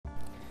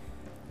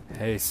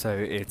Hey, so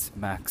it's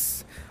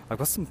Max. I've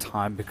got some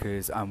time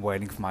because I'm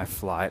waiting for my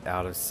flight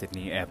out of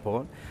Sydney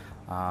Airport.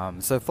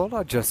 So I thought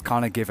I'd just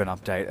kind of give an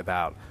update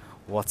about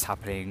what's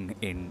happening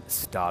in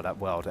startup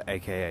world,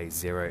 aka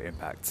Zero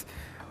Impact.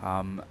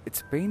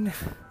 It's been,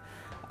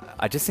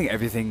 I just think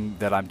everything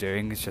that I'm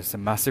doing is just a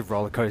massive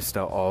roller coaster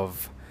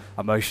of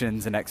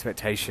emotions and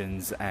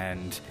expectations,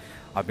 and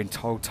I've been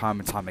told time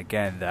and time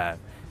again that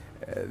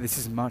this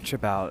is much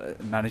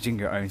about managing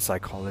your own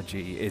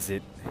psychology. Is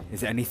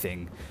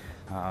anything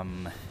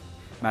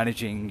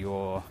managing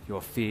your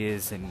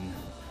fears and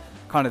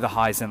kind of the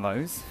highs and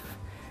lows,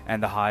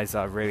 and the highs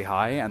are really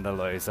high and the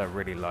lows are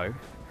really low.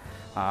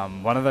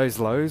 One of those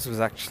lows was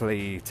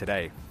actually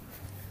today.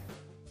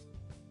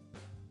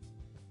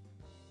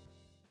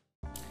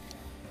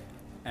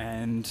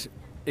 And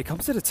it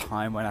comes at a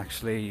time when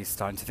actually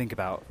starting to think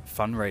about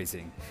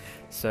fundraising.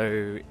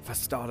 So for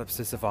startups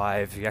to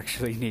survive, you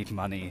actually need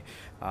money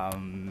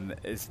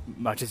as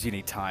much as you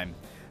need time.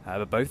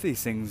 But both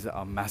these things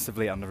are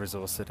massively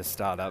under-resourced at a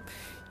startup.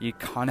 You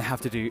kind of have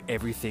to do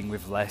everything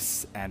with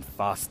less and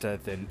faster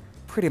than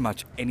pretty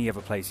much any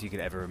other place you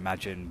could ever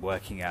imagine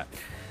working at.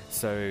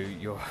 So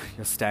your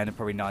standard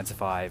probably 9 to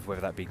 5,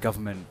 whether that be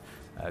government,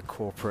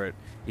 corporate,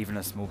 even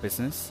a small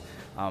business,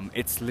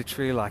 it's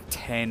literally like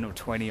 10 or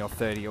 20 or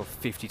 30 or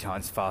 50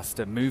 times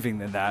faster moving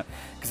than that,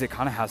 because it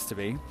kind of has to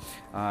be,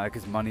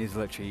 because money is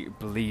literally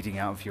bleeding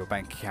out of your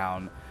bank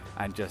account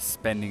and just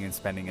spending and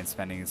spending and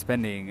spending and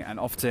spending, and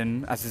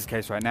often, as is the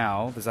case right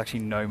now, there's actually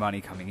no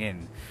money coming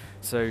in.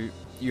 So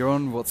you're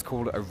on what's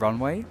called a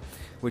runway,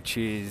 which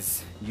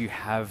is you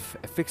have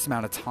a fixed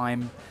amount of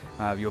time,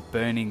 you're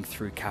burning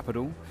through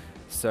capital.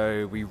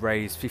 So we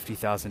raised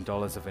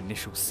 $50,000 of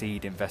initial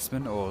seed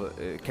investment, or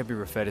it can be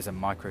referred as a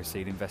micro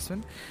seed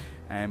investment,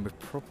 and we're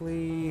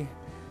probably,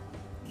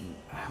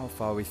 how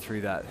far are we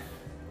through that?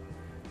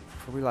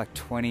 Probably like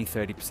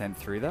 20-30%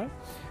 through that,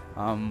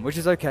 which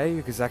is okay,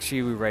 because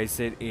actually we raised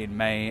it in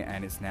May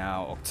and it's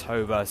now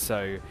October,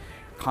 so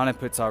kind of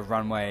puts our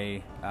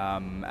runway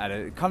at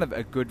a kind of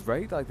a good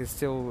rate. Like there's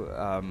still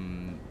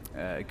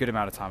a good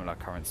amount of time in our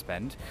current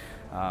spend,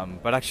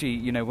 but actually,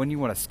 you know, when you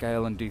want to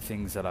scale and do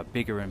things that are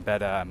bigger and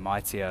better and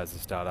mightier as a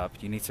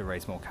startup, you need to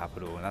raise more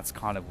capital, and that's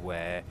kind of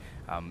where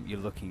you're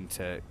looking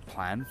to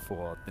plan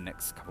for the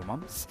next couple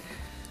months.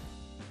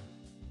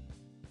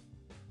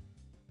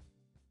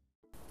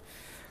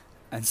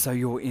 And so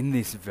you're in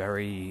this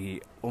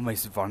very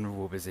almost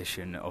vulnerable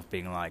position of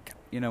being like,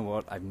 you know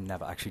what, I've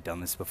never actually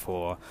done this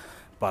before,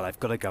 but I've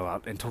got to go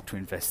out and talk to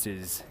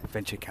investors,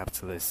 venture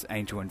capitalists,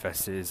 angel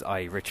investors,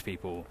 i.e. rich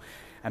people,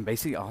 and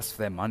basically ask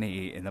for their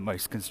money in the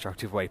most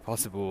constructive way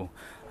possible,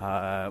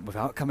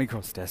 without coming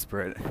across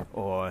desperate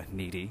or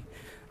needy,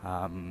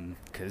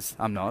 because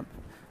I'm not.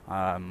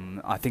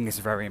 I think it's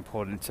very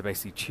important to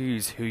basically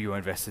choose who your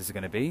investors are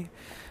going to be,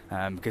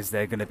 because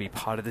they're going to be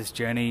part of this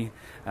journey,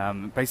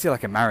 basically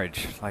like a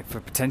marriage, like for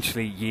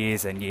potentially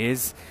years and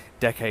years,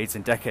 decades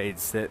and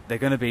decades, that they're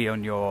going to be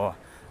on your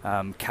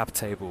cap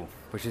table,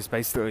 which is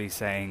basically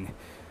saying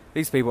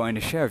these people own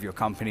a share of your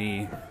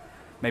company.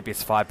 Maybe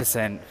it's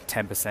 5%,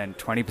 10%,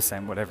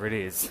 20%, whatever it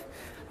is.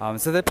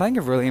 So they're playing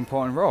a really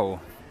important role,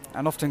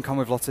 and often come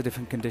with lots of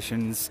different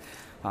conditions,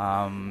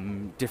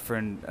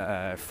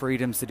 different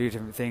freedoms to do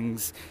different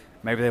things.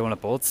 Maybe they want a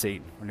board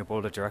seat on your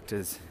board of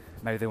directors.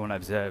 Maybe they want to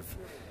observe.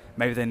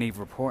 Maybe they need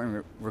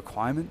reporting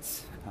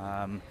requirements.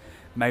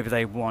 Maybe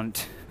they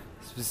want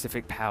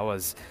specific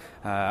powers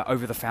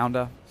over the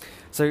founder.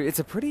 So it's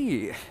a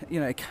pretty,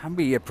 it can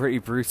be a pretty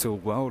brutal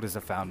world as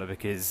a founder,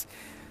 because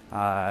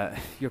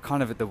you're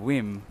kind of at the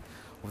whim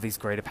of these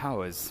greater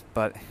powers.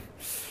 But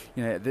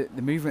the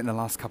movement in the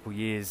last couple of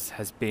years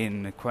has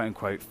been quote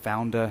unquote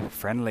founder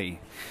friendly,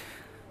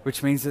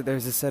 which means that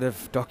there's a set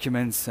of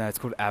documents, it's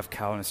called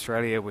AVCAL in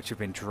Australia, which have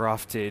been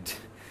drafted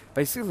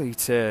basically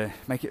to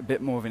make it a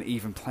bit more of an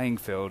even playing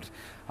field,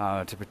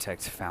 to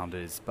protect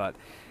founders. But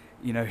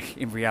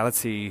in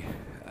reality,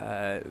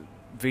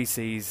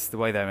 VCs, the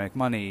way they make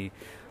money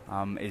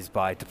is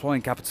by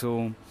deploying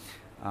capital.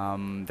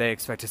 They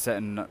expect a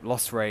certain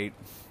loss rate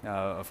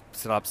of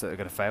startups that are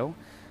going to fail.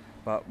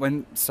 But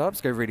when startups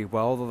go really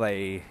well,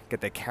 they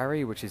get their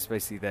carry, which is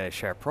basically their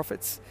share of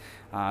profits,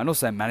 and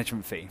also a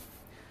management fee.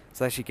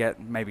 So they actually get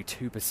maybe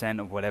 2%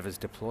 of whatever's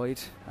deployed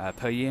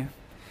per year.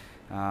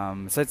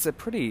 So it's a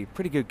pretty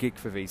good gig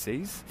for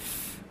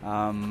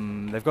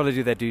VCs. They've got to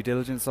do their due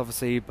diligence,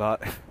 obviously,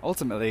 but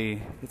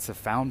ultimately it's a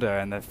founder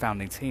and the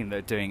founding team that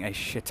are doing a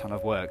shit ton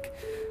of work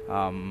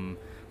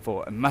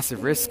for a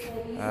massive risk.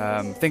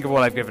 Think of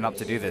what I've given up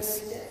to do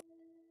this.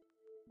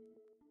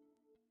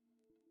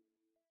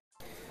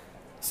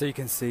 So you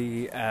can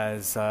see,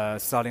 as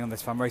starting on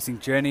this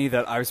fundraising journey,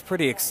 that I was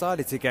pretty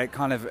excited to get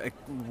kind of a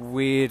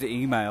weird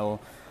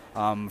email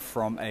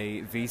from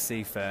a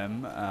VC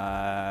firm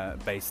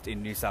based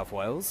in New South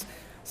Wales,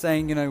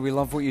 saying, we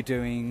love what you're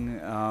doing,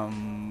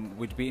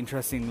 we'd be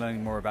interested in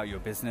learning more about your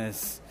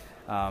business,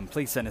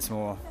 please send us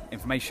more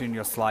information,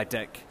 your slide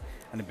deck,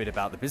 and a bit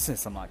about the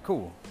business. I'm like,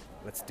 cool,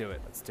 let's do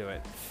it.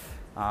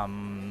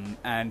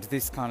 And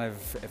this kind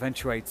of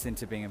eventuates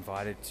into being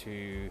invited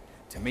to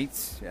meet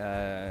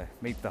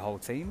the whole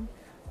team.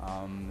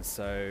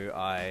 So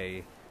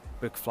I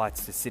book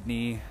flights to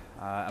Sydney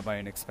at my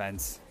own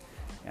expense,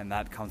 and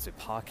that comes with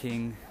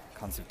parking,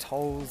 comes with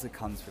tolls, it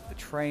comes with the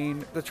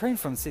train. The train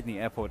from Sydney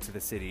Airport to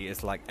the city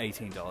is like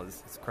 $18.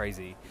 It's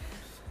crazy.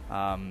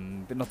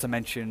 But not to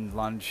mention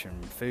lunch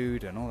and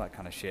food and all that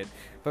kind of shit.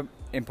 But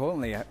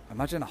importantly,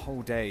 imagine a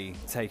whole day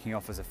taking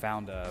off as a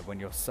founder when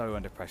you're so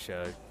under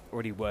pressure,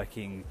 already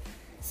working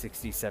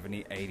 60,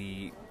 70,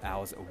 80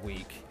 hours a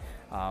week.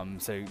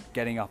 So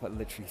getting up at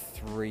literally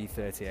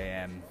 3:30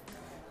 a.m.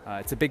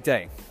 It's a big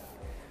day.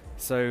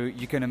 So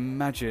you can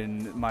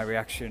imagine my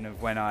reaction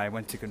of when I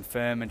went to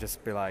confirm and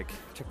just be like,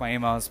 check my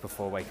emails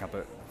before waking up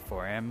at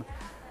 4 a.m.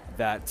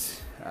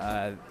 that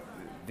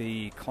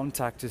the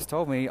contact just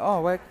told me,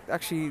 oh, we're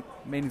actually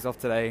meeting's off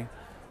today.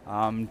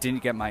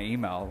 Didn't get my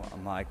email.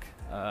 I'm like,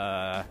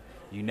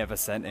 you never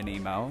sent an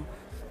email.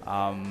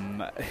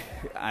 And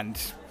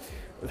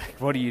like,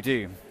 what do you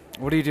do?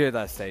 What do you do at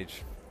that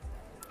stage?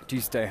 Do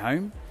you stay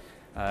home?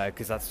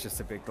 Because that's just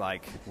a big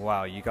like,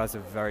 wow, you guys are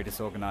very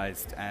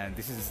disorganized and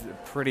this is a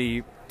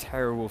pretty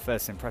terrible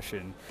first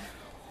impression.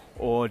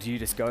 Or do you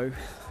just go?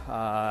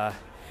 And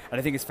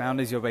I think as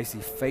founders, you're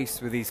basically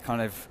faced with these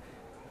kind of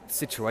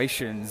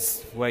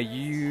situations where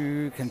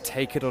you can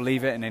take it or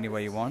leave it in any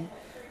way you want.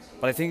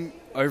 But I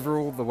think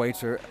overall the way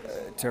to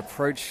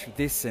approach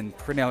this and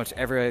pretty much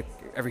every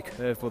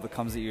curveball that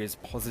comes at you is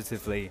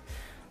positively.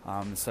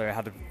 So I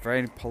had a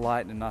very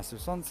polite and nice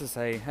response to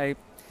say, hey,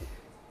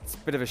 it's a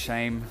bit of a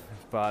shame,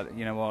 but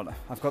you know what,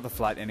 I've got the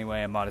flight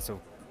anyway, I might as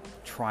well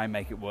try and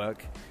make it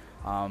work.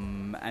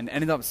 And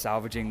ended up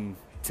salvaging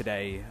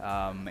today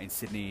in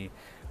Sydney.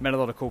 Met a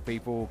lot of cool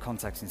people,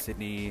 contacts in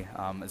Sydney,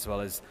 as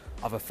well as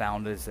other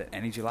founders at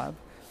Energy Lab.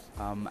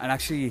 And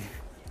actually,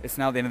 it's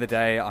now the end of the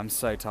day, I'm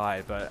so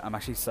tired, but I'm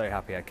actually so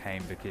happy I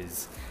came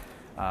because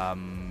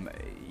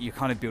you're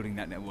kind of building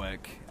that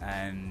network,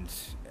 and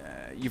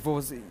you've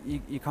always,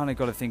 you kind of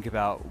got to think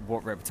about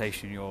what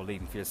reputation you're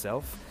leaving for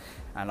yourself.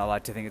 And I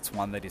like to think it's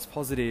one that is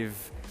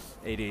positive,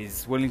 it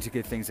is willing to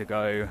give things a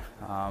go.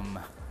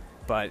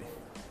 But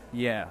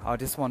yeah, I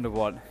just wonder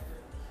what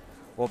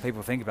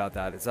people think about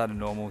that. Is that a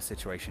normal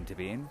situation to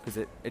be in? Because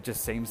it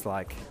just seems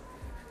like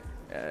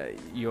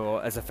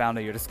you're, as a founder,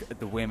 you're just at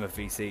the whim of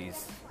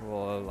VCs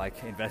or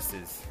like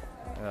investors.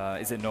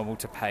 Is it normal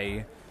to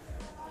pay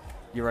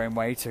your own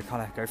way to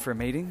kind of go for a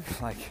meeting?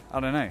 Like, I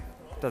don't know.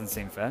 Doesn't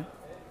seem fair.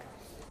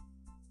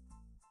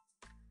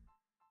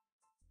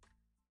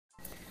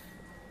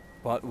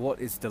 But what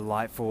is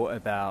delightful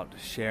about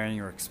sharing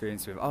your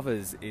experience with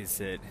others is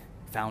that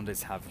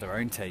founders have their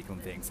own take on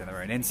things and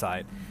their own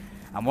insight.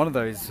 And one of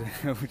those,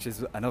 which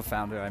is another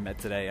founder I met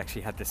today,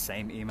 actually had the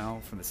same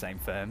email from the same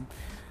firm.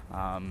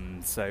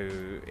 So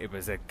it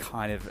was a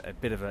kind of a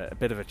bit of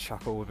a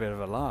chuckle, a bit of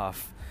a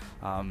laugh,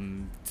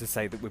 to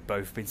say that we've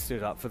both been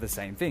stood up for the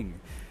same thing.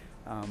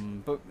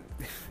 But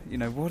you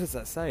know, what does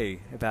that say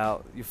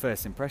about your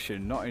first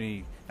impression? Not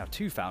only now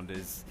two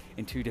founders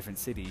in two different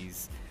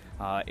cities,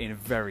 in a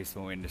very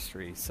small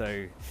industry. So,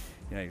 you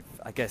know,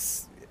 I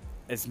guess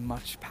as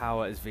much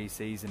power as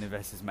VCs and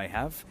investors may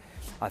have,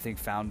 I think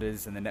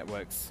founders and the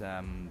networks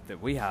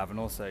that we have, and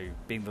also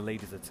being the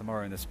leaders of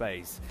tomorrow in the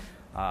space,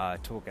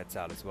 talk gets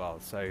out as well.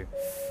 So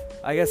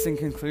I guess in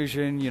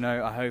conclusion, you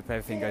know, I hope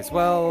everything goes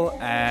well,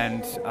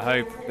 and I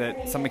hope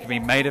that something can be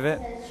made of it.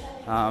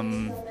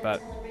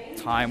 But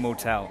time will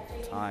tell.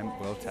 Time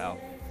will tell.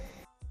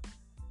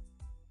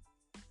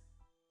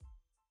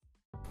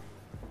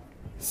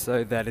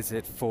 So that is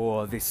it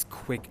for this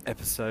quick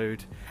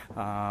episode.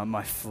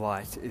 My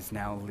flight is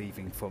now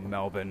leaving for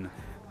Melbourne.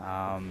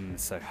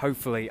 So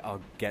hopefully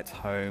I'll get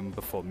home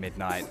before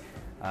midnight,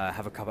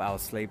 have a couple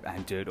hours sleep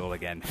and do it all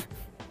again.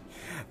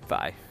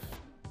 Bye.